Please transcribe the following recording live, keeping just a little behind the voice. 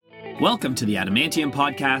Welcome to the Adamantium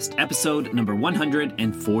Podcast, episode number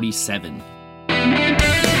 147.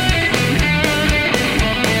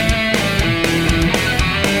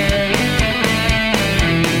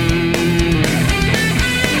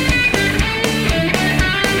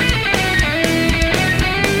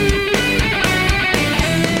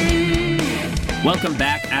 Welcome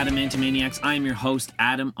back, Adamantimaniacs. I am your host,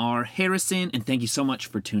 Adam R. Harrison, and thank you so much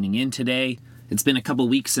for tuning in today. It's been a couple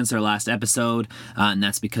weeks since our last episode, and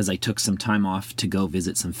that's because I took some time off to go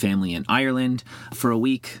visit some family in Ireland for a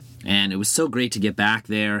week, and it was so great to get back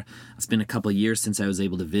there. It's been a couple years since I was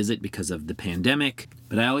able to visit because of the pandemic,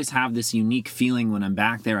 but I always have this unique feeling when I'm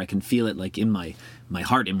back there. I can feel it like in my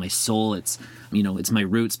heart, in my soul. It's my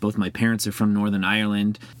roots. Both my parents are from Northern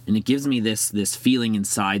Ireland, and it gives me this feeling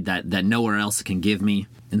inside that nowhere else can give me.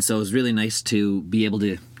 And so it was really nice to be able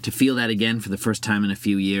to feel that again for the first time in a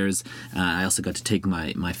few years. I also got to take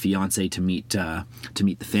my fiance to meet the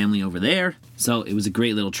family over there. So it was a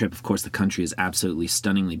great little trip. Of course, the country is absolutely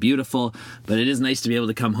stunningly beautiful, but it is nice to be able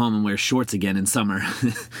to come home and wear shorts again in summer.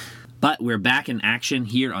 But we're back in action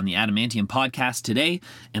here on the Adamantium Podcast today,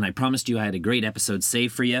 and I promised you I had a great episode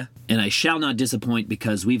saved for you, and I shall not disappoint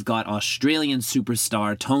because we've got Australian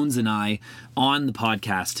superstar Tones and I on the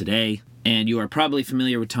podcast today. And you are probably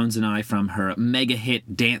familiar with Tones and I from her mega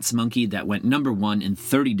hit Dance Monkey that went number 1 in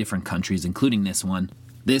 30 different countries, including this one.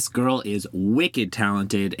 This girl is wicked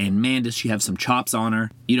talented, and man, does she have some chops on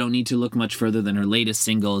her. You don't need to look much further than her latest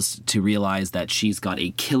singles to realize that she's got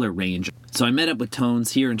a killer range. So I met up with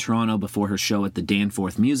Tones here in Toronto before her show at the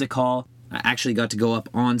Danforth Music Hall. I actually got to go up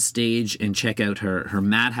on stage and check out her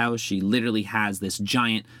Madhouse. She literally has this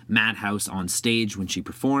giant Madhouse on stage when she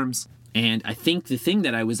performs. And I think the thing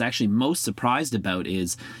that I was actually most surprised about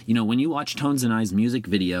is, when you watch Tones and I's music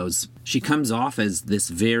videos, she comes off as this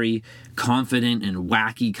very confident and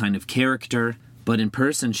wacky kind of character. But in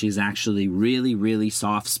person, she's actually really, really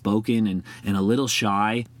soft-spoken and a little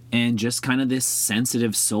shy and just kind of this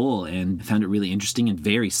sensitive soul. And I found it really interesting and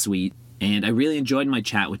very sweet. And I really enjoyed my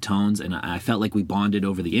chat with Tones, and I felt like we bonded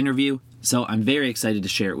over the interview. So I'm very excited to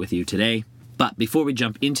share it with you today. But before we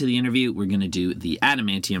jump into the interview, we're going to do the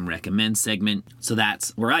Adamantium Recommend segment. So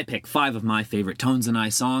that's where I pick 5 of my favorite Tones and I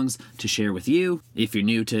songs to share with you. If you're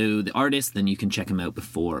new to the artist, then you can check them out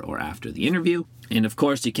before or after the interview. And of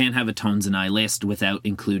course, you can't have a Tones and I list without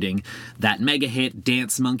including that mega hit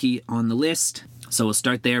Dance Monkey on the list. So we'll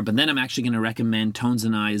start there, but then I'm actually going to recommend Tones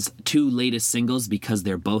and I's 2 latest singles because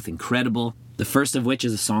they're both incredible. The first of which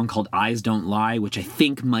is a song called Eyes Don't Lie, which I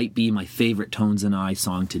think might be my favorite Tones and I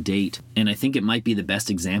song to date, and I think it might be the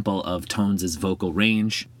best example of Tones' vocal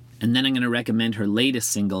range. And then I'm going to recommend her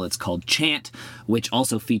latest single. It's called Chant, which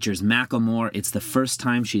also features Macklemore. It's the first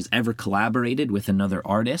time she's ever collaborated with another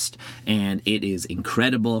artist, and it is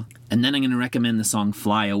incredible. And then I'm going to recommend the song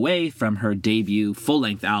Fly Away from her debut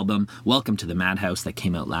full-length album, Welcome to the Madhouse, that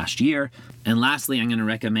came out last year. And lastly, I'm going to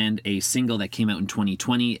recommend a single that came out in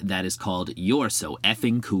 2020 that is called You're So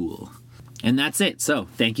Effing Cool. And that's it. So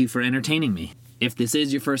thank you for entertaining me. If this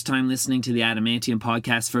is your first time listening to the Adamantium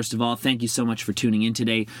Podcast, first of all, thank you so much for tuning in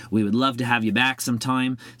today. We would love to have you back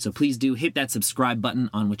sometime, so please do hit that subscribe button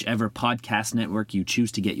on whichever podcast network you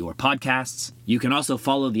choose to get your podcasts. You can also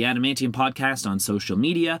follow the Adamantium Podcast on social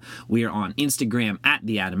media. We are on Instagram at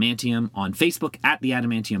The Adamantium, on Facebook at The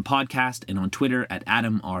Adamantium Podcast, and on Twitter at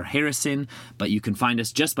Adam R. Harrison, but you can find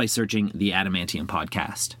us just by searching The Adamantium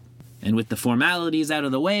Podcast. And with the formalities out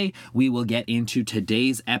of the way, we will get into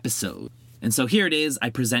today's episode. And so here it is, I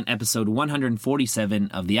present episode 147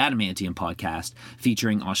 of the Adamantium Podcast,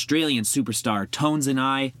 featuring Australian superstar Tones and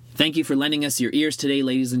I. Thank you for lending us your ears today,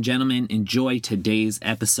 ladies and gentlemen. Enjoy today's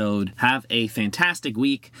episode. Have a fantastic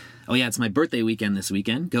week. Oh yeah, it's my birthday weekend this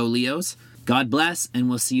weekend. Go Leos. God bless, and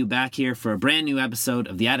we'll see you back here for a brand new episode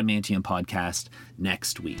of the Adamantium Podcast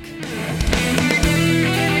next week.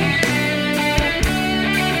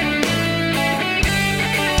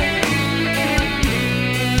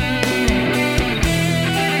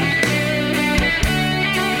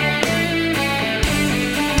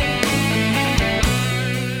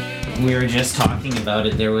 We were just talking about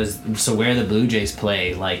it. So where the Blue Jays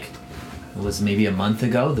play, it was maybe a month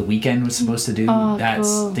ago. The Weeknd was supposed to do that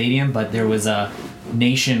cool. Stadium, but there was a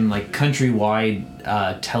countrywide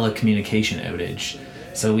telecommunication outage.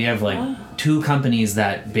 So we have 2 companies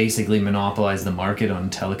that basically monopolize the market on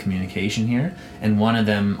telecommunication here, and one of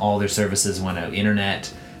them, all their services went out: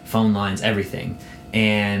 internet, phone lines, everything.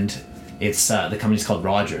 And it's the company's called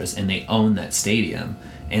Rogers, and they own that stadium.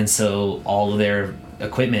 And so all of their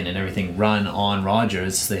equipment and everything run on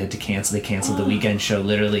Rogers. So they had to cancel. They canceled the Weeknd show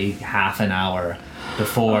literally half an hour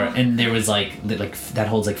before, and there was like that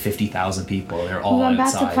holds like 50,000 people. They're all I'm about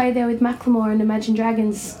outside. to play there with Macklemore and Imagine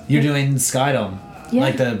Dragons. You're doing Skydome,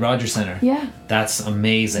 like the Rogers Center. Yeah. That's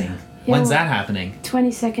amazing. Yeah, When's that happening?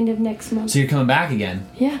 22nd of next month. So you're coming back again?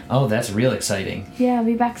 Yeah. Oh, that's real exciting. Yeah, I'll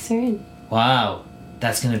be back soon. Wow.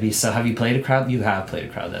 That's going to be so... Have you played a crowd? You have played a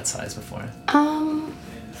crowd that size before.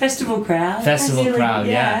 Festival crowd. Festival crowd,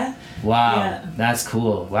 yeah. Wow. Yeah. That's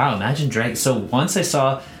cool. Wow, Imagine Dragons. So once I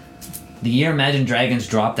saw... The year Imagine Dragons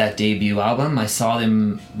dropped that debut album, I saw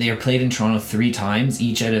them... They were played in Toronto 3 times,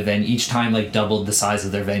 each at a venue. Each time, like, doubled the size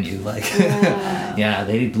of their venue. Like, wow. Yeah,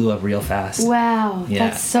 they blew up real fast. Wow. Yeah,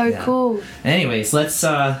 That's so cool. Anyways, let's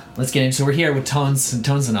get into... So we're here with Tones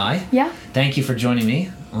and I. Yeah. Thank you for joining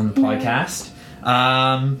me on the podcast.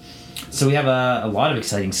 So we have a lot of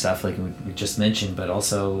exciting stuff, like we just mentioned, but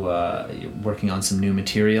also you're working on some new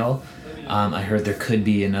material. I heard there could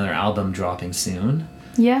be another album dropping soon.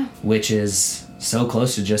 Yeah. Which is so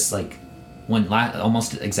close to just like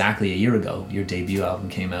almost exactly a year ago, your debut album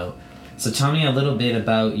came out. So tell me a little bit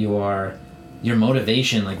about your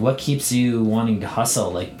motivation. Like, what keeps you wanting to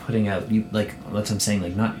hustle? Like putting out, that's what I'm saying.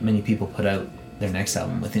 Like, not many people put out their next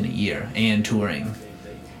album within a year and touring.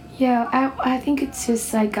 Yeah, I think it's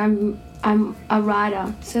just like I'm a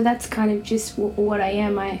writer, so that's kind of just what I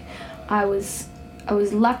am. I was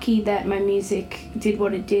lucky that my music did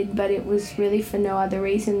what it did, but it was really for no other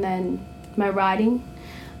reason than my writing,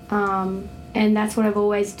 and that's what I've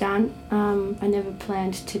always done. I never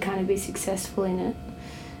planned to kind of be successful in it,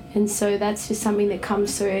 and so that's just something that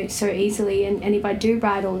comes so easily. And if I do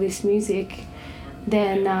write all this music,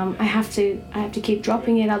 then I have to keep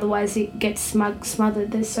dropping it, otherwise it gets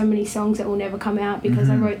smothered. There's so many songs that will never come out because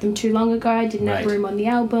I wrote them too long ago. I didn't have room on the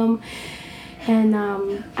album, and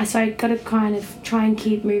so I got to kind of try and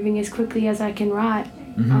keep moving as quickly as I can write,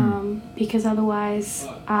 because otherwise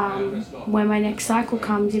when my next cycle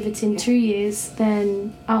comes, if it's in 2 years,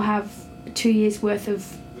 then I'll have 2 years worth of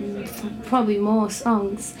probably more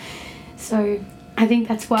songs. So I think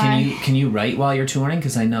that's why. Can you write while you're touring?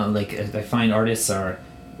 Because I know, like, I find artists are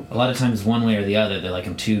a lot of times one way or the other. They're like,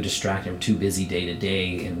 I'm too distracted, I'm too busy day to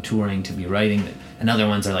day in touring to be writing. And other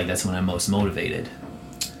ones are like, that's when I'm most motivated.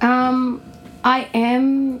 I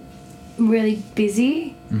am really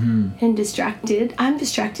busy and distracted. I'm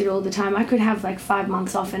distracted all the time. I could have like 5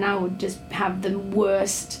 months off and I would just have the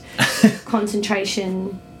worst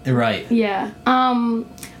concentration. Right. Yeah.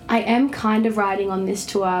 I am kind of writing on this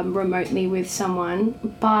tour remotely with someone,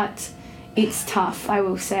 but it's tough, I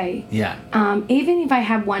will say. Yeah. Even if I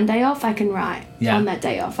have one day off, I can write on that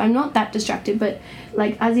day off. I'm not that distracted, but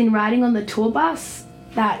like as in writing on the tour bus,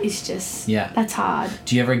 that is just, that's hard.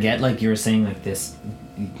 Do you ever get, like you were saying, like this,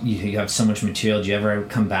 you have so much material, do you ever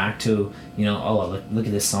come back to, look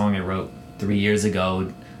at this song I wrote 3 years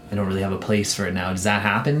ago, I don't really have a place for it now. Does that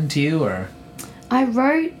happen to you, or? I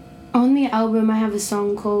wrote... On the album, I have a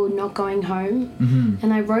song called Not Going Home,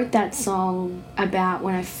 and I wrote that song about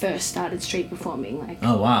when I first started street performing, like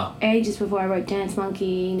ages before I wrote Dance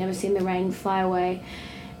Monkey, Never Seen the Rain Fly Away,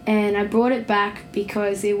 and I brought it back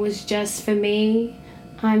because it was just, for me,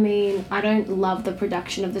 I mean, I don't love the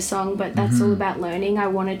production of the song, but that's all about learning. I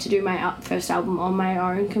wanted to do my first album on my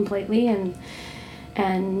own completely, and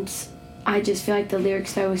I just feel like the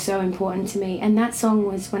lyrics, though, were so important to me. And that song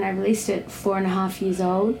was, when I released it, 4.5 years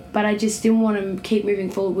old. But I just didn't want to keep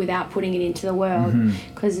moving forward without putting it into the world,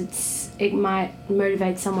 because it might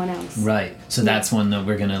motivate someone else. Right. So that's one that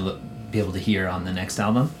we're going to be able to hear on the next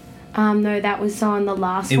album? No, that was on the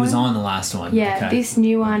last one. It was on the last one. Yeah, okay. This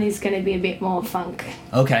new one is going to be a bit more funk.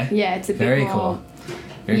 Okay. Yeah, it's a bit Very more... cool.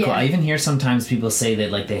 Very cool. I even hear sometimes people say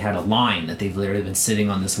that, like, they had a line that they've literally been sitting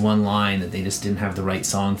on this one line that they just didn't have the right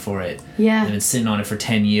song for it. Yeah. They've been sitting on it for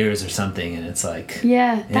 10 years or something, and it's like...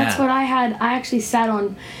 Yeah, that's what I had. I actually sat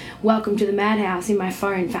on Welcome to the Madhouse in my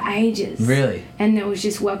phone for ages. Really? And it was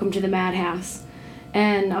just Welcome to the Madhouse.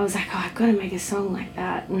 And I was like, I've got to make a song like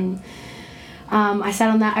that. And I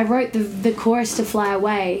sat on that. I wrote the chorus to Fly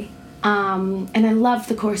Away. And I loved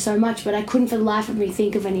the chorus so much, but I couldn't for the life of me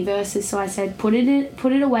think of any verses, so I said, put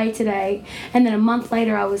it away today. And then a month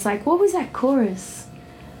later I was like, what was that chorus?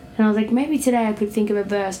 And I was like, maybe today I could think of a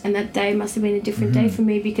verse. And that day must have been a different day for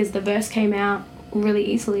me, because the verse came out really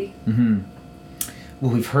easily.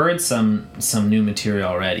 Well, we've heard some new material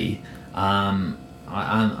already. I'm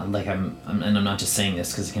not just saying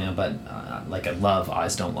this because but I love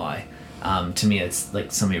Eyes Don't Lie. To me, it's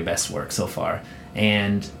like some of your best work so far.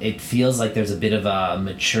 And it feels like there's a bit of a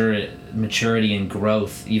maturity and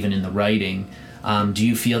growth even in the writing. Do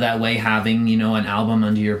you feel that way, having, an album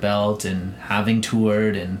under your belt and having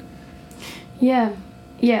toured? And Yeah,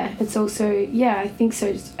 yeah, it's also, I think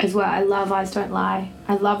so as well. I love Eyes Don't Lie.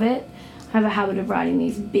 I love it. I have a habit of writing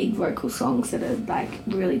these big vocal songs that are like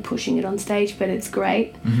really pushing it on stage, but it's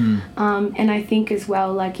great. And I think as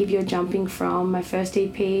well, like if you're jumping from my first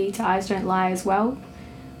EP to Eyes Don't Lie as well,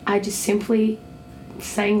 I just simply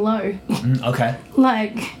sang low. Okay.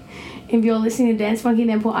 Like if you're listening to Dance Monkey and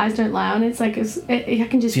then put Eyes Don't Lie on, it's like I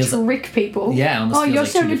can just trick people. Yeah, almost feels you're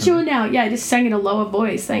like so mature now. Yeah, I just sang in a lower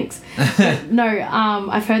voice. Thanks. No,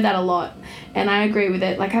 I've heard that a lot. And I agree with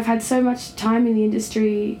it. Like, I've had so much time in the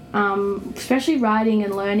industry, especially writing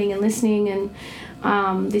and learning and listening.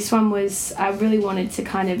 And this one was, I really wanted to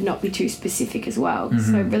kind of not be too specific as well.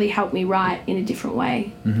 So it really helped me write in a different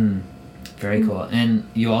way. Very cool. And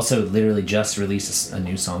you also literally just released a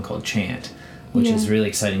new song called Chant, which is really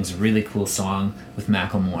exciting. It's a really cool song with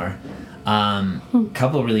Macklemore.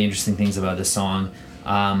 Couple of really interesting things about this song.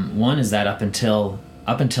 One is that up until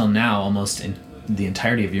now, almost the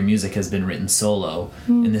entirety of your music has been written solo,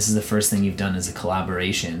 and this is the first thing you've done as a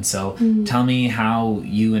collaboration. So tell me how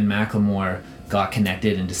you and Macklemore got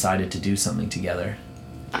connected and decided to do something together.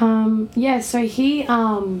 So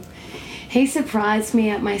he surprised me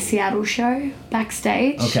at my Seattle show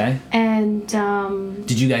backstage. Okay. And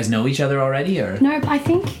did you guys know each other already, or? No, I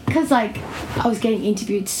think because like I was getting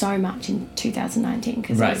interviewed so much in 2019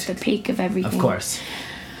 because it was the peak of everything. Of course.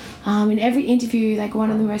 In every interview, like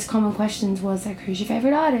one of the most common questions was like, who's your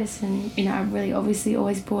favourite artist? And, you know, I really obviously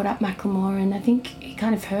always brought up Macklemore, and I think he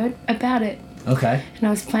kind of heard about it. Okay. And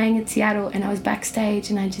I was playing at Seattle and I was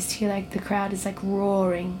backstage and I just hear like the crowd is like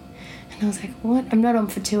roaring. And I was like, what? I'm not on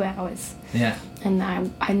for 2 hours. Yeah. And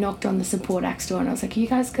I knocked on the support acts door and I was like, are you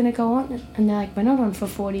guys going to go on? And they're like, we're not on for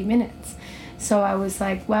 40 minutes. So I was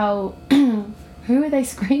like, well, who are they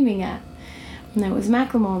screaming at? And it was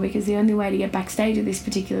Macklemore, because the only way to get backstage at this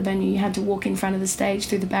particular venue, you had to walk in front of the stage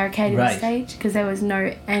through the barricade of the stage, because there was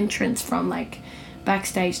no entrance from like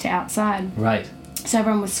backstage to outside. Right. So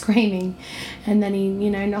everyone was screaming, and then he, you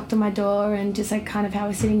know, knocked on my door and just like kind of how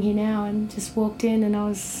we're sitting here now, and just walked in, and I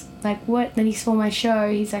was like, what? Then he saw my show.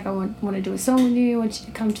 He's like, I want to do a song with you. I want you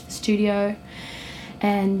to come to the studio.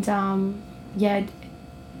 And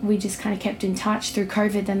we just kind of kept in touch through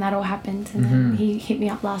COVID. Then that all happened, and then he hit me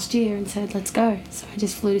up last year and said, let's go. So I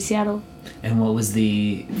just flew to Seattle. And what was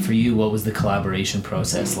the collaboration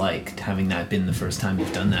process like, having that been the first time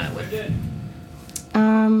you've done that with?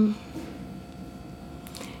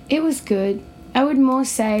 It was good. I would more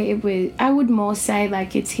say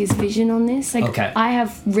like it's his vision on this. Like, okay. I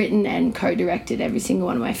have written and co-directed every single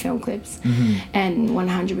one of my film clips, and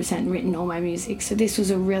 100% written all my music. So this was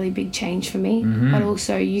a really big change for me. But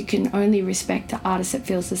also, you can only respect the artist that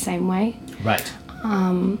feels the same way. Right.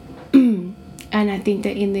 And I think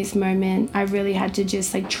that in this moment, I really had to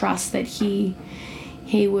just like trust that he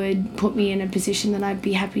would put me in a position that I'd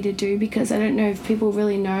be happy to do, because I don't know if people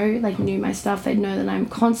really knew my stuff, they'd know that I'm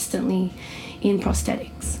constantly in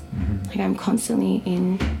prosthetics. Like, I'm constantly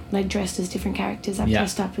in, like, dressed as different characters. I've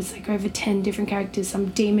dressed up as like over 10 different characters. I'm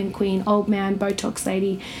Demon Queen, Old Man, Botox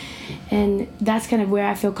Lady, and that's kind of where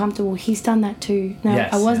I feel comfortable. He's done that too. Now,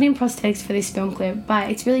 I wasn't in prosthetics for this film clip, but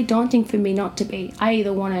it's really daunting for me not to be. I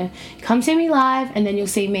either want to come see me live and then you'll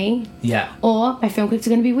see me, or my film clips are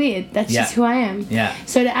going to be weird. That's just who I am.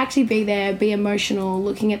 So to actually be there, be emotional,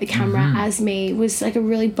 looking at the camera as me, was like a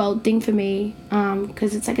really bold thing for me,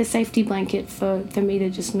 because it's like a safety blanket for me to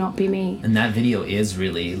just not be me. And that video is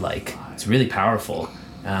really, like, it's really powerful.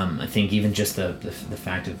 I think even just the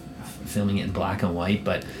fact of filming it in black and white,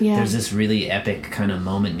 but there's this really epic kind of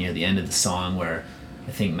moment near the end of the song where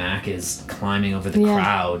I think Mac is climbing over the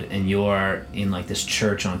crowd, and you're in like this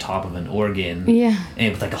church on top of an organ,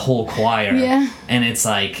 and with like a whole choir, and it's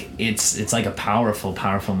like it's like a powerful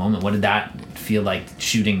moment. What did that feel like,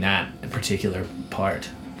 shooting that particular part?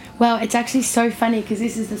 Well, it's actually so funny, because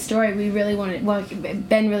this is the story Ben really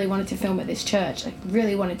wanted to film at this church, like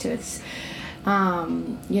really wanted to. It's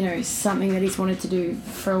something that he's wanted to do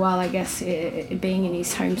for a while, I guess, being in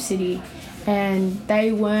his home city, and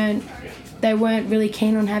they weren't really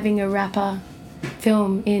keen on having a rapper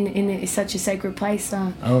film in such a sacred place.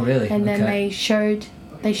 Oh, really? And then they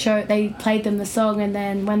played them the song, and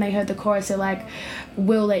then when they heard the chorus, they're like,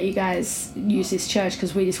 we'll let you guys use this church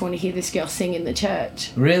because we just want to hear this girl sing in the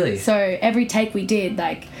church. Really? So every take we did,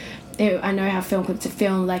 like, I know how film clips are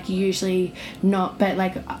filmed, like, usually not, but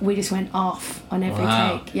like we just went off on every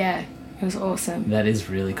take. Yeah, it was awesome. That is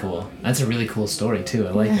really cool. That's a really cool story too.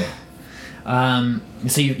 I like it.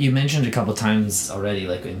 So you mentioned a couple times already,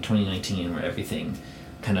 like in 2019, where everything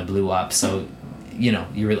kind of blew up. So, you know,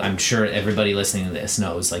 I'm sure everybody listening to this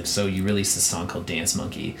knows, like, so you released this song called Dance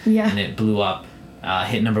Monkey, and it blew up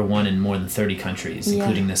hit number one in more than 30 countries,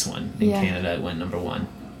 including this one. In Canada, it went number one.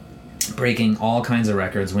 Breaking all kinds of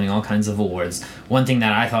records, winning all kinds of awards. One thing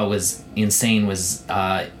that I thought was insane was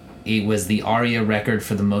it was the ARIA record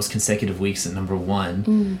for the most consecutive weeks at number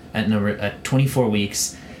one, at 24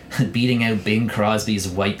 weeks, beating out Bing Crosby's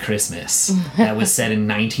White Christmas that was set in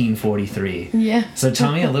 1943. Yeah. So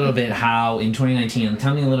tell me a little bit how, in 2019,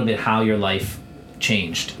 tell me a little bit how your life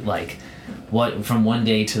changed, like what from one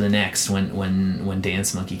day to the next when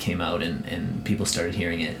Dance Monkey came out and people started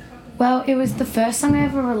hearing it. Well, it was the first song I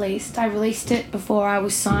ever released. I released it before I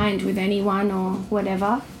was signed with anyone or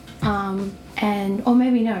whatever, or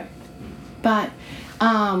maybe no, but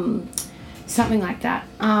something like that.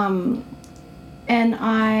 And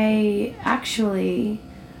I actually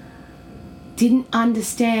didn't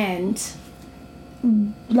understand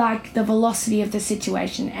like the velocity of the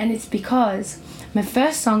situation, and it's because my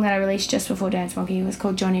first song that I released just before Dance Monkey was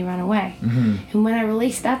called Johnny Run Away. And when I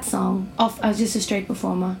released that song, I was just a street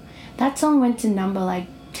performer. That song went to number like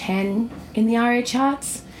 10 in the ARIA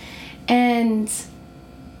charts, and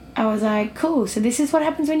I was like, cool, so this is what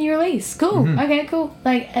happens when you release. Cool, okay, cool.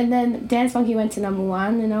 And then Dance Monkey went to number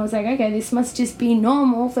one, and I was like, okay, this must just be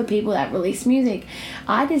normal for people that release music.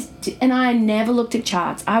 I never looked at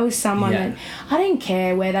charts. I was someone that, I didn't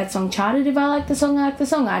care where that song charted. If I liked the song, I liked the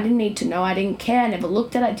song. I didn't need to know. I didn't care. I never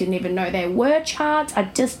looked at it. I didn't even know there were charts. I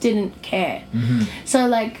just didn't care.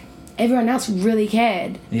 So, everyone else really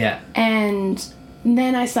cared. Yeah. And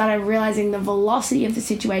then I started realizing the velocity of the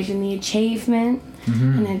situation, the achievement,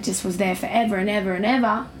 and it just was there forever and ever and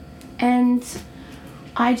ever. And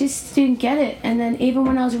I just didn't get it. And then even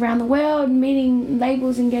when I was around the world meeting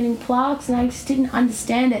labels and getting plaques, and I just didn't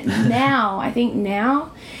understand it. Now, I think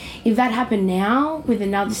now, if that happened now with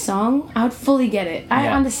another song, I would fully get it. I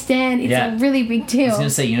understand it's a really big deal. I was going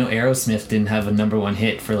to say, Aerosmith didn't have a number one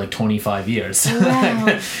hit for 25 years.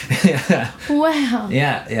 Wow. Wow.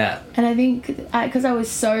 Yeah. And I think because I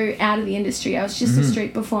was so out of the industry, I was just a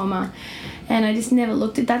street performer. And I just never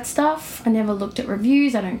looked at that stuff. I never looked at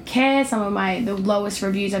reviews. I don't care. The lowest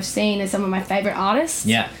reviews I've seen are some of my favourite artists.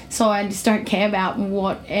 Yeah. So I just don't care about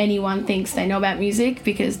what anyone thinks they know about music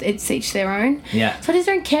because it's each their own. Yeah. So I just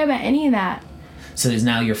don't care about any of that. So is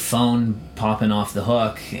now your phone popping off the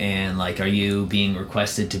hook, and are you being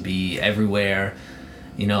requested to be everywhere,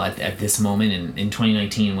 at this moment in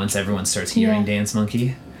 2019 once everyone starts hearing Dance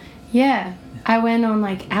Monkey? Yeah. I went on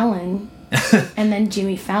Ellen. And then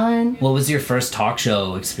Jimmy Fallon. What was your first talk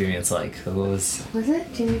show experience like? Was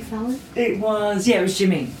it Jimmy Fallon? It was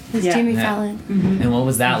Jimmy. It was Jimmy Fallon. Mm-hmm. And what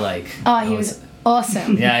was that like? Oh, he was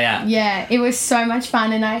awesome. Yeah. Yeah, it was so much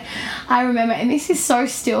fun. And I remember, and this is so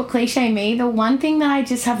still cliche me, the one thing that I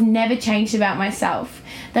just have never changed about myself,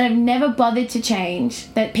 that I've never bothered to change,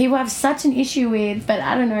 that people have such an issue with, but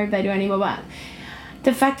I don't know if they do anymore, but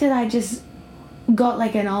the fact that I just got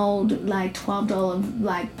an old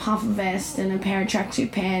 $12 puffer vest and a pair of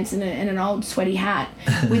tracksuit pants and an old sweaty hat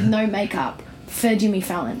with no makeup for Jimmy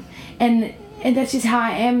Fallon, and that's just how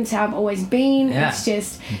I am. It's how I've always been. It's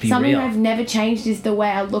just something I've never changed is the way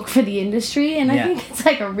I look for the industry, and I think it's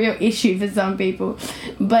a real issue for some people,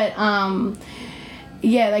 but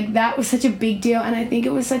that was such a big deal. And I think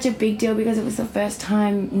it was such a big deal because it was the first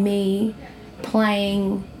time me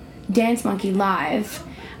playing Dance Monkey live.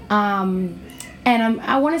 And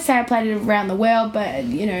I want to say I played it around the world, but,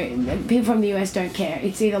 people from the US don't care.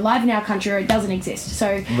 It's either live in our country or it doesn't exist.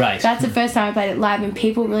 So that's the first time I played it live, and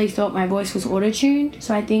people really thought my voice was auto-tuned.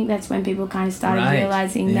 So I think that's when people kind of started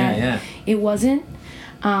realizing that it wasn't.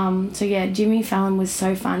 Jimmy Fallon was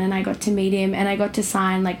so fun, and I got to meet him, and I got to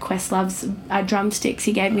sign, Questlove's drumsticks.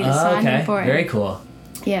 He gave me to sign them for it. Very cool.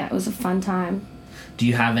 Yeah, it was a fun time. Do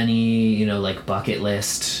you have any, bucket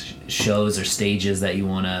list shows or stages that you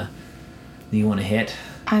want to hit?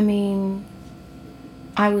 I mean,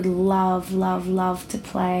 I would love to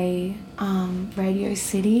play Radio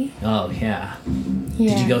City. Oh, yeah.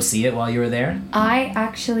 Did you go see it while you were there? I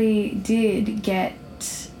actually did get...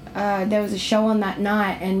 there was a show on that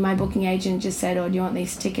night, and my booking agent just said, do you want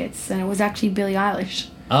these tickets? And it was actually Billie Eilish.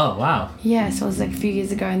 Oh, wow. Yeah, so it was a few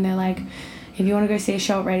years ago, and they're like, if you want to go see a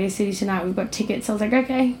show at Radio City tonight, we've got tickets. I was like,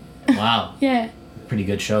 okay. Wow. Yeah. Pretty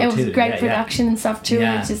good show, too. It too. was great production and stuff, too,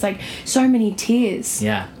 and it's just so many tears.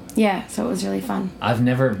 Yeah. Yeah, so it was really fun. I've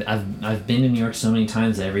been to New York so many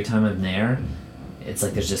times that every time I'm there, it's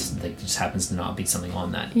there just happens to not be something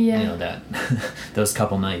on that, that those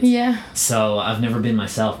couple nights. Yeah. So I've never been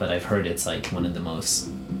myself, but I've heard it's one of the most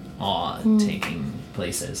awe-taking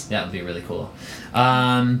places. That would be really cool.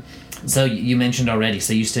 So you mentioned already,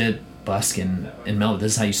 so you used to busk in Melbourne.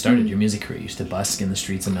 This is how you started your music career. You used to busk in the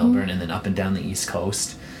streets of Melbourne and then up and down the East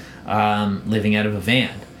Coast. living out of a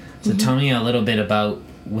van. So tell me a little bit about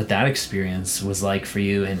what that experience was like for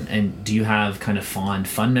you, and do you have kind of fun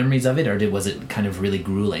memories of it, or was it kind of really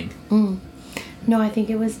grueling? No, I think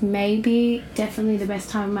it was definitely the best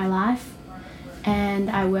time of my life, and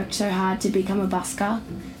I worked so hard to become a busker.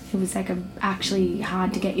 It was like actually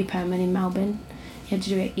hard to get your permit in Melbourne. You had to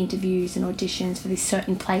do interviews and auditions for this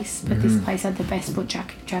certain place, but this place had the best foot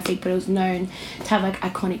traffic, but it was known to have like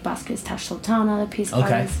iconic buskers, Tash Sultana, the Pierce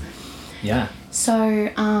Brothers. Yeah.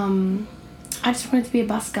 So I just wanted to be a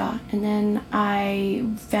busker, and then I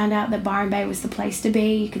found out that Byron Bay was the place to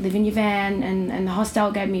be. You could live in your van, and the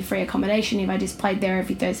hostel gave me free accommodation if I just played there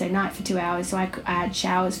every Thursday night for 2 hours. So I had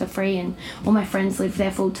showers for free, and all my friends lived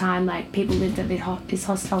there full time. Like, people lived at this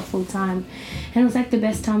hostel full time, and it was like the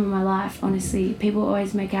best time of my life, honestly. People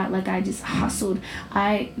always make out like I just hustled.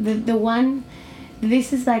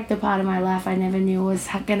 This is like the part of my life I never knew was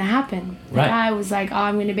going to happen. Right. Like, I was like,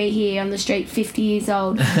 I'm going to be here on the street, 50 years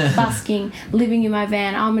old, busking, living in my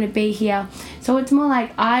van. I'm going to be here. So it's more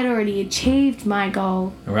like I'd already achieved my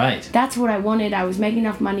goal. Right. That's what I wanted. I was making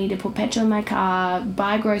enough money to put petrol in my car,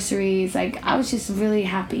 buy groceries. Like, I was just really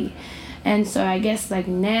happy. And so I guess, like,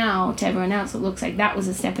 now to everyone else it looks like that was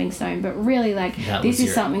a stepping stone. But really, like, this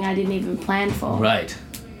is something I didn't even plan for. Right.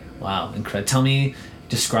 Wow. Incredible.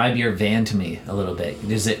 Describe your van to me a little bit.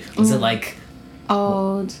 Was it like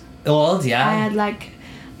old? Yeah. I had like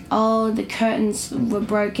the curtains were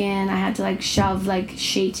broken. I had to like shove like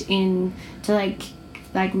sheet in to like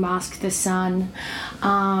mask the sun.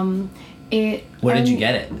 Where did you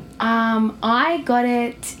get it? I got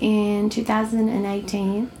it in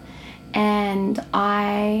 2018, and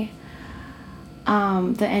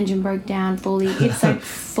the engine broke down fully. It's like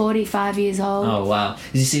 45 years old. Oh, wow.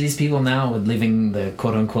 You see these people now with living the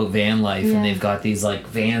quote-unquote van life, and they've got these like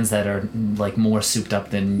vans that are like more souped up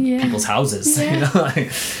than people's houses. Yeah. You know,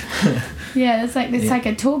 like it's like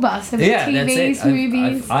a tour bus of TVs, that's it.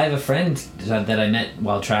 movies. I have a friend that I met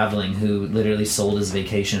while traveling who literally sold his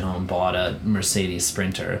vacation home, bought a Mercedes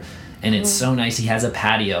Sprinter. And it's so nice. He has a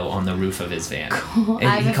patio on the roof of his van. Cool.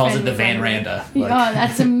 And he calls it the Van Randa. Like,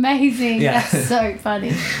 that's amazing. Yeah. That's so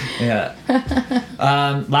funny. Yeah.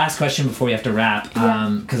 Last question before we have to wrap.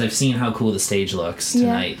 Because I've seen how cool the stage looks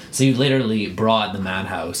tonight. Yeah. So you literally brought the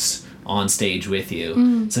Madhouse on stage with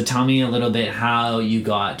you. So tell me a little bit how you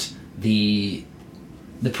got the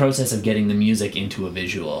process of getting the music into a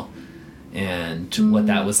visual, and what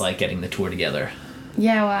that was like getting the tour together.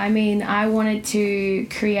 Yeah, well, I mean, I wanted to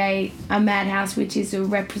create a Madhouse, which is a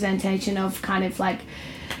representation of kind of like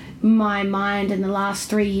my mind in the last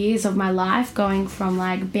 3 years of my life, going from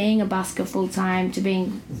like being a busker full time to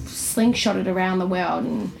being slingshotted around the world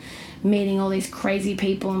and meeting all these crazy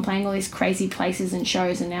people and playing all these crazy places and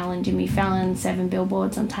shows, and Ellen, Jimmy Fallon, 7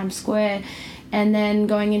 billboards on Times Square, and then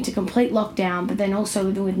going into complete lockdown, but then also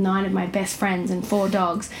living with 9 of my best friends and 4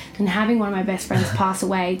 dogs, and having one of my best friends pass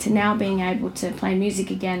away, to now being able to play music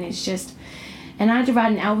again is just... And I had to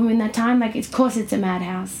write an album in that time. Like, of course it's a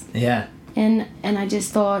Madhouse. Yeah. And I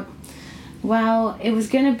just thought, well, it was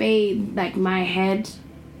going to be like my head,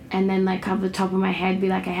 and then like up the top of my head be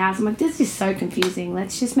like a house. I'm like, this is so confusing.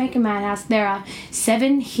 Let's just make a Madhouse. There are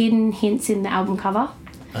 7 hidden hints in the album cover.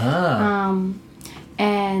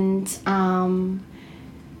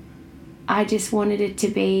 I just wanted it to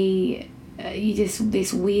be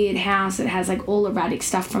this weird house that has like all erratic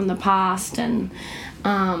stuff from the past, and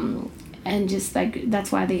just like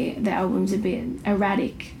that's why the album's a bit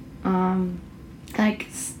erratic. Like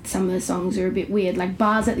some of the songs are a bit weird. Like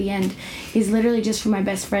Bars at the End is literally just for my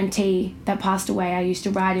best friend T that passed away. I used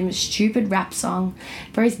to write him a stupid rap song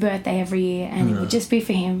for his birthday every year, and it would just be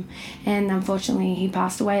for him. And unfortunately, he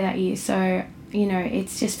passed away that year. So, you know,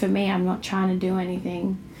 it's just for me. I'm not trying to do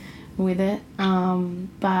anything with it.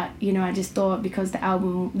 But, you know, I just thought because the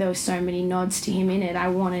album, there were so many nods to him in it, I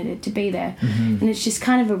wanted it to be there. And it's just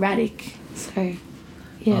kind of erratic. So,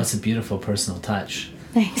 yeah. Oh, it's a beautiful personal touch.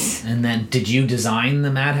 Thanks. And then, did you design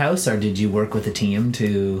the Madhouse, or did you work with a team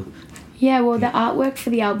to... Yeah, well, the artwork for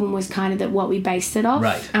the album was kind of what we based it off.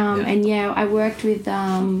 Right. And yeah, I worked with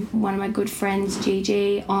one of my good friends,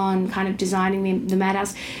 Gigi, on kind of designing the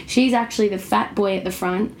Madhouse. She's actually the fat boy at the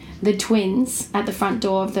front, the twins at the front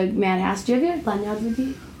door of the Madhouse. Do you have your lanyard with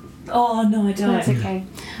you? Oh, no, I don't. That's okay.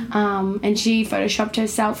 And she photoshopped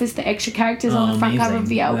herself as the extra characters on the front cover of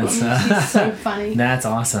the album. She's so funny. That's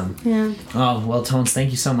awesome. Yeah. Oh, well, Tones,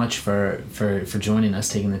 thank you so much for joining us,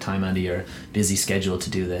 taking the time out of your busy schedule to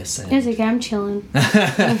do this. And it's okay, I'm chilling.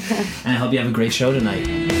 and I hope you have a great show tonight.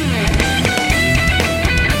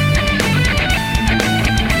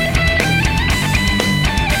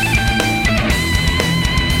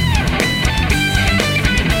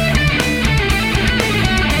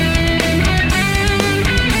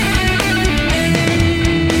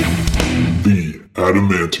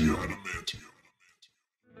 Adamantium.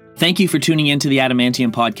 Thank you for tuning in to the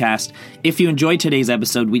Adamantium Podcast. If you enjoyed today's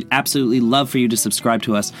episode, we'd absolutely love for you to subscribe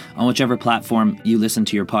to us on whichever platform you listen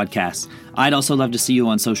to your podcasts. I'd also love to see you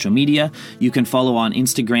on social media. You can follow on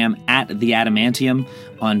Instagram at The Adamantium,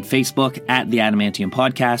 on Facebook at The Adamantium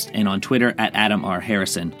Podcast, and on Twitter at Adam R.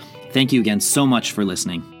 Harrison. Thank you again so much for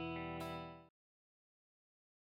listening.